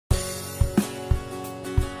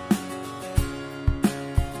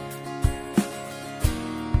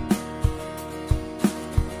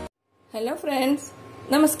Hello friends,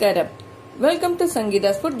 Namaskaram. Welcome to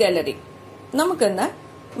Sangeeta's Food Gallery. നമുക്കിന്ന്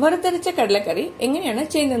വറുത്തരച്ച കടലക്കറി എങ്ങനെയാണ്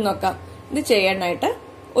ചെയ്യുന്നത് നോക്കാം. ഇത് ചെയ്യാനായിട്ട്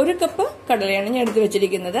 1 കപ്പ് കടലയാണ് ഞാൻ എടുത്തു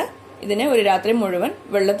വെച്ചിരിക്കുന്നത്. ഇതിനെ ഒരു രാത്രി മുഴുവൻ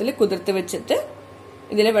വെള്ളത്തിൽ കുതിർത്ത് വെച്ചിട്ട്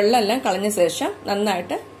ഇതിലെ വെള്ളമെല്ലാം കളഞ്ഞ ശേഷം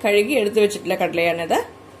നന്നായിട്ട് കഴുകി എടുത്തു വെച്ചിട്ടുള്ള കടലയാണിത്.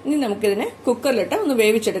 ഇനി നമുക്കിതിനെ കുക്കറിലിട്ട് ഒന്ന്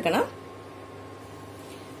വേവിച്ചെടുക്കണം.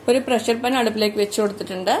 ഒരു പ്രഷർ പാൻ അടുപ്പിലേക്ക് വെച്ച്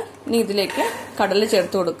കൊടുത്തിട്ടുണ്ട്. ഇനി ഇതിലേക്ക് കടല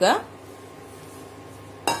ചേർത്ത് കൊടുക്കുക.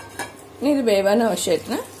 ഇനി ഇത് വേവാൻ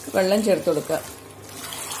ആവശ്യത്തിന് വെള്ളം ചേർത്ത് കൊടുക്കുക.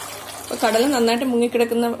 അപ്പോൾ കടല നന്നായിട്ട്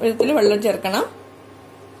മുങ്ങിക്കിടക്കുന്ന വിധത്തിൽ വെള്ളം ചേർക്കണം.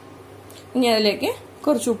 ഇനി അതിലേക്ക്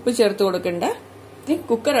കുറച്ച് ഉപ്പ് ചേർത്ത് കൊടുക്കണ്ട. ഇനി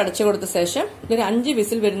കുക്കർ അടച്ചു കൊടുത്ത ശേഷം ഇതൊരു 5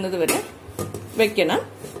 വിസിൽ വരുന്നത് വരെ വെക്കണം.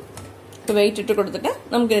 വെയിറ്റ് ഇട്ട് കൊടുത്തിട്ട്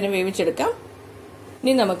നമുക്കിതിനെ വേവിച്ചെടുക്കാം.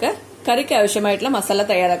 ഇനി നമുക്ക് കറിക്ക് ആവശ്യമായിട്ടുള്ള മസാല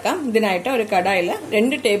തയ്യാറാക്കാം. ഇതിനായിട്ട് ഒരു കടായിൽ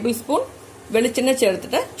 2 ടേബിൾ സ്പൂൺ വെളിച്ചെണ്ണ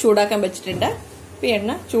ചേർത്തിട്ട് ചൂടാക്കാൻ വെച്ചിട്ടുണ്ട്. ഇപ്പോൾ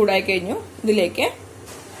എണ്ണ ചൂടായി കഴിഞ്ഞു. ഇതിലേക്ക്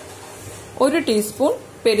 1 ടീസ്പൂൺ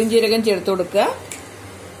പെരിഞ്ജീരകം ചേർത്ത് കൊടുക്കുക.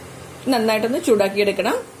 നന്നായിട്ടൊന്ന്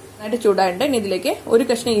ചൂടാക്കിയെടുക്കണം. നന്നായിട്ട് ചൂടായിട്ട് ഇനി ഇതിലേക്ക് 1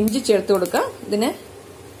 കഷ്ണം ഇഞ്ചി ചേർത്ത് കൊടുക്കാം. ഇതിനെ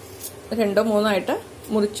 2-3 ആയിട്ട്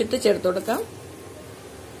മുറിച്ചിട്ട് ചേർത്ത് കൊടുക്കാം.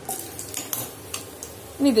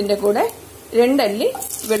 ഇനി ഇതിന്റെ കൂടെ 2 അല്ലി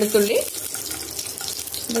വെളുത്തുള്ളി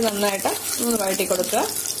ഇത് നന്നായിട്ട് ഒന്ന് വഴറ്റി കൊടുക്കുക.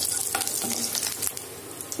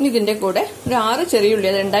 ഇനി ഇതിന്റെ കൂടെ ഒരു 6 ചെറിയ ഉള്ളി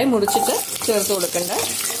അത് 2ആയി മുറിച്ചിട്ട് ചേർത്ത് കൊടുക്കണ്ട.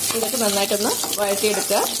 ഇതൊക്കെ നന്നായിട്ടൊന്ന്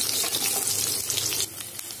വഴറ്റിയെടുക്കുക.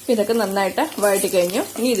 ഇതൊക്കെ നന്നായിട്ട് വഴറ്റി കഴിഞ്ഞു.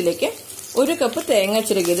 ഇനി ഇതിലേക്ക് 1 കപ്പ് തേങ്ങ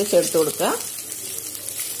ചിരകിയത് ചേർത്ത് കൊടുക്കുക.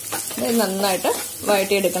 ഇത് നന്നായിട്ട്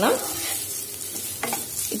വഴറ്റിയെടുക്കണം.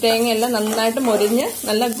 ഈ തേങ്ങയെല്ലാം നന്നായിട്ട് മൊരിഞ്ഞ്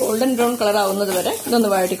നല്ല ഗോൾഡൻ ബ്രൗൺ കളർ ആവുന്നത് വരെ ഇതൊന്ന്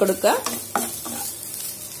വഴറ്റി കൊടുക്കുക.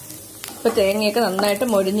 ഇപ്പൊ തേങ്ങയൊക്കെ നന്നായിട്ട്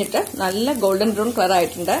മൊരിഞ്ഞിട്ട് നല്ല ഗോൾഡൻ ബ്രൗൺ കളർ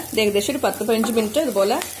ആയിട്ടുണ്ട്. ഇത് ഏകദേശം ഒരു 10-15 മിനിറ്റ്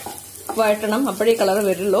ഇതുപോലെ വഴറ്റണം. അപ്പോഴേ കളർ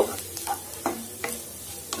വരുള്ളൂ.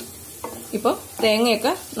 ഇപ്പോൾ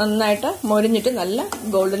തേങ്ങയൊക്കെ നന്നായിട്ട് മൊരിഞ്ഞിട്ട് നല്ല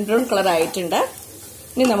ഗോൾഡൻ ബ്രൗൺ കളർ ആയിട്ടുണ്ട്.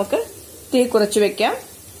 ഇനി നമുക്ക് തീ കുറച്ച് വെക്കാം.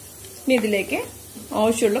 ഇനി ഇതിലേക്ക്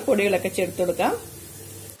ആവശ്യമുള്ള പൊടികളൊക്കെ ചേർത്ത് കൊടുക്കാം.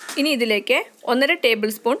 ഇനി ഇതിലേക്ക് 1.5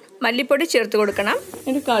 ടേബിൾ സ്പൂൺ മല്ലിപ്പൊടി ചേർത്ത് കൊടുക്കണം.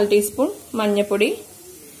 ഒരു 1/4 ടീസ്പൂൺ മഞ്ഞൾപ്പൊടി,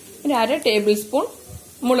 ഒരു 1/2 ടേബിൾ സ്പൂൺ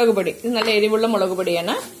മുളക് പൊടി. ഇത് നല്ല എരിവുള്ള മുളക്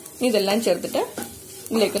പൊടിയാണ്. ഇതെല്ലാം ചേർത്തിട്ട്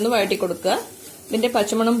ഇതിലേക്കൊന്ന് വഴറ്റി കൊടുക്കുക. ഇതിന്റെ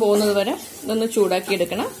പച്ചമണം പോകുന്നത് വരെ ഇതൊന്ന്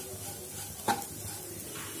ചൂടാക്കിയെടുക്കണം.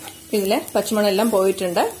 ഇതിലെ പച്ചമണം എല്ലാം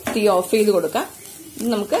പോയിട്ടുണ്ട്. തീ ഓഫ് ചെയ്ത് കൊടുക്കാം. ഇത്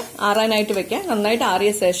നമുക്ക് ആറാനായിട്ട് വെക്കാം. നന്നായിട്ട്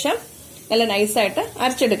ആറിയ ശേഷം നല്ല നൈസായിട്ട്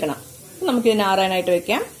അരച്ചെടുക്കണം. നമുക്കിതിനെ ആറാനായിട്ട്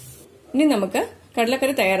വെക്കാം. ഇനി നമുക്ക്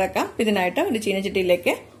കടലക്കറി തയ്യാറാക്കാം. ഇതിനായിട്ട് ഒരു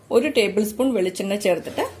ചീനച്ചട്ടിയിലേക്ക് 1 ടേബിൾ സ്പൂൺ വെളിച്ചെണ്ണ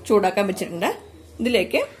ചേർത്തിട്ട് ചൂടാക്കാൻ വെച്ചിട്ടുണ്ട്.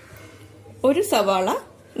 ഇതിലേക്ക് 1 സവാള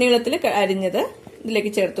നീളത്തിൽ അരിഞ്ഞത്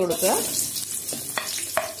ഇതിലേക്ക് ചേർത്ത് കൊടുക്കുക.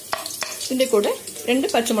 ഇതിന്റെ കൂടെ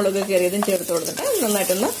 2 പച്ചമുളക് കീറിയതും ചേർത്ത് കൊടുത്തിട്ട്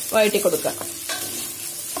നന്നായിട്ടൊന്ന് വഴറ്റി കൊടുക്കുക.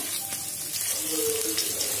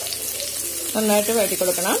 നന്നായിട്ട് വഴറ്റി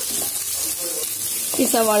കൊടുക്കണം. ഈ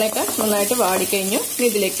സവാളയൊക്കെ നന്നായിട്ട് വാടിക്കഴിഞ്ഞു. ഇനി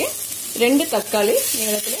ഇതിലേക്ക് 2 തക്കാളി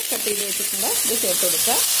നീളത്തിൽ കട്ട് ചെയ്ത് വെച്ചിട്ടുണ്ട്. ഇത് ചേർത്ത്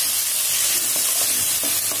കൊടുക്കുക.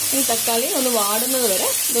 ഈ തക്കാളി ഒന്ന് വാടുന്നത് വരെ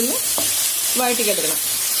ഇതൊന്ന് വഴറ്റിക്കെടുക്കണം.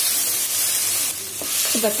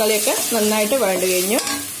 തക്കാളിയൊക്കെ നന്നായിട്ട് വഴണ്ട് കഴിഞ്ഞു.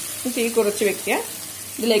 തീ കുറച്ച് വെക്കുക.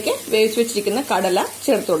 ഇതിലേക്ക് വേവിച്ച് വെച്ചിരിക്കുന്ന കടല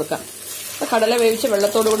ചേർത്ത് കൊടുക്കാം. കടല വേവിച്ച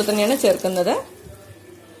വെള്ളത്തോടു കൂടി തന്നെയാണ് ചേർക്കുന്നത്.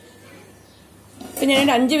 ഞാൻ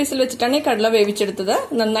 5 വിസിൽ വെച്ചിട്ടാണ് ഈ കടല വേവിച്ചെടുത്തത്.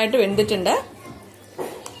 നന്നായിട്ട് വെന്തിട്ടുണ്ട്.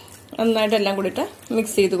 നന്നായിട്ട് എല്ലാം കൂടിയിട്ട്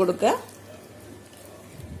മിക്സ് ചെയ്ത് കൊടുക്കുക.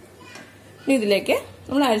 ഇനി ഇതിലേക്ക്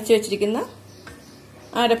നമ്മൾ അരച്ചു വെച്ചിരിക്കുന്ന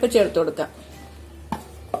അരപ്പ് ചേർത്ത് കൊടുക്കുക.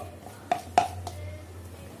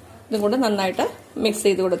 ഇതും കൂടെ നന്നായിട്ട് മിക്സ്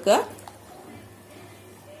ചെയ്ത് കൊടുക്കുക.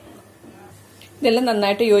 ഇതെല്ലാം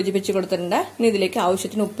നന്നായിട്ട് യോജിപ്പിച്ച് കൊടുത്തിട്ടുണ്ട്. ഇനി ഇതിലേക്ക്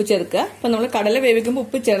ആവശ്യത്തിന് ഉപ്പ് ചേർക്കുക. അപ്പൊ നമ്മൾ കടല വേവിക്കുമ്പോൾ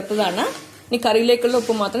ഉപ്പ് ചേർത്തതാണ്. ഇനി കറിയിലേക്കുള്ള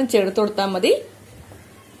ഉപ്പ് മാത്രം ചേർത്ത് കൊടുത്താൽ മതി.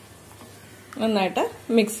 നന്നായിട്ട്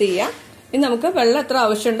മിക്സ് ചെയ്യാം. ഇനി നമുക്ക് വെള്ളം എത്ര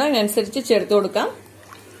ആവശ്യമുണ്ടോ അതിനനുസരിച്ച് ചേർത്ത് കൊടുക്കാം.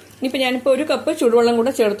 ഇനിയിപ്പോൾ ഞാനിപ്പോൾ 1 കപ്പ് ചൂടുവെള്ളം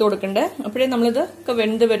കൂടെ ചേർത്ത് കൊടുക്കണ്ടേ. അപ്പോഴേ നമ്മളിത് ഒക്കെ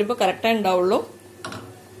വെന്ത് വരുമ്പോൾ കറക്റ്റായി ഉണ്ടാവുള്ളൂ.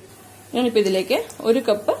 ഞാനിപ്പോൾ ഇതിലേക്ക് 1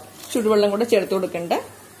 കപ്പ് ചൂടുവെള്ളം കൂടെ ചേർത്ത് കൊടുക്കണ്ടേ.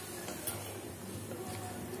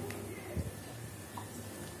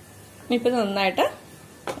 ഇനിയിപ്പോൾ നന്നായിട്ട്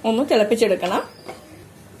ഒന്ന് തിളപ്പിച്ചെടുക്കണം.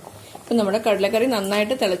 ഇപ്പം നമ്മുടെ കടലക്കറി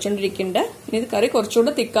നന്നായിട്ട് തിളച്ചുകൊണ്ടിരിക്കുന്നുണ്ട്. ഇനി ഇത് കറി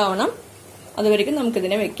കുറച്ചുകൂടെ തിക്കാവണം. അതുവരെയ്ക്കും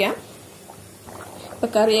നമുക്കിതിനെ വെക്കാം.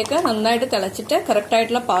 ഇപ്പൊ കറിയൊക്കെ നന്നായിട്ട് തിളച്ചിട്ട്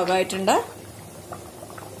കറക്റ്റായിട്ടുള്ള പാകമായിട്ടുണ്ട്.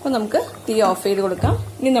 അപ്പൊ നമുക്ക് തീ ഓഫ് ചെയ്ത് കൊടുക്കാം.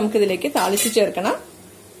 ഇനി നമുക്കിതിലേക്ക് താളിച്ച് ചേർക്കണം.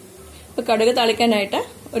 ഇപ്പൊ കടുക് താളിക്കാനായിട്ട്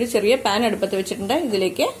ഒരു ചെറിയ പാൻ അടുപ്പത്ത് വെച്ചിട്ടുണ്ട്.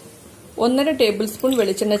 ഇതിലേക്ക് 1.5 ടേബിൾ സ്പൂൺ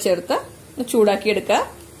വെളിച്ചെണ്ണ ചേർത്ത് ചൂടാക്കി എടുക്കുക.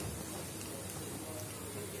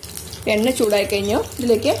 എണ്ണ ചൂടായി കഴിഞ്ഞു.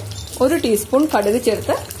 ഇതിലേക്ക് 1 ടീസ്പൂൺ കടുക്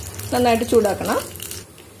ചേർത്ത് നന്നായിട്ട് ചൂടാക്കണം.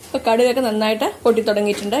 ഇപ്പൊ കടുകൊക്കെ നന്നായിട്ട് പൊട്ടി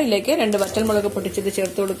തുടങ്ങിയിട്ടുണ്ട്. ഇതിലേക്ക് 2 വറ്റൽമുളക് പൊട്ടിച്ചത്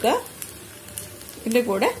ചേർത്ത് കൊടുക്കുക. ഇതിന്റെ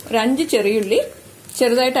കൂടെ ഒരു 5 ചെറിയുള്ളി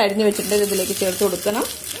ചെറുതായിട്ട് അരിഞ്ഞു വെച്ചിട്ടുണ്ട്, ഇതിലേക്ക് ചേർത്ത് കൊടുക്കണം.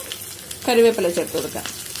 കറിവേപ്പില ചേർത്ത് കൊടുക്കാം.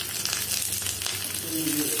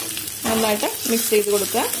 നന്നായിട്ട് മിക്സ് ചെയ്ത്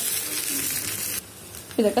കൊടുക്കുക.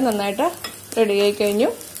 ഇതൊക്കെ നന്നായിട്ട് റെഡിയായി കഴിഞ്ഞു.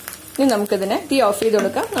 ഇനി നമുക്കിതിനെ തീ ഓഫ് ചെയ്ത്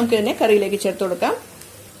കൊടുക്കാം. നമുക്കിതിനെ കറിയിലേക്ക് ചേർത്ത് കൊടുക്കാം.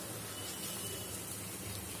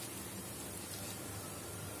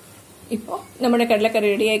 ഇപ്പോൾ നമ്മുടെ കടലക്കറി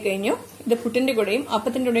റെഡിയായി കഴിഞ്ഞു. ഇത് പുട്ടിന്റെ കൂടെയും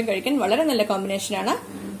അപ്പത്തിന്റെ കൂടെയും കഴിക്കാൻ വളരെ നല്ല കോമ്പിനേഷനാണ്.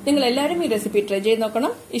 നിങ്ങൾ എല്ലാവരും ഈ റെസിപ്പി ട്രൈ ചെയ്ത്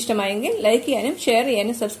നോക്കണം. ഇഷ്ടമായെങ്കിൽ ലൈക്ക് ചെയ്യാനും ഷെയർ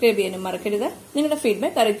ചെയ്യാനും സബ്സ്ക്രൈബ് ചെയ്യാനും മറക്കരുത്. നിങ്ങളുടെ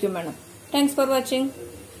ഫീഡ്ബാക്ക് അറിയിക്കും വേണം. Thanks for watching.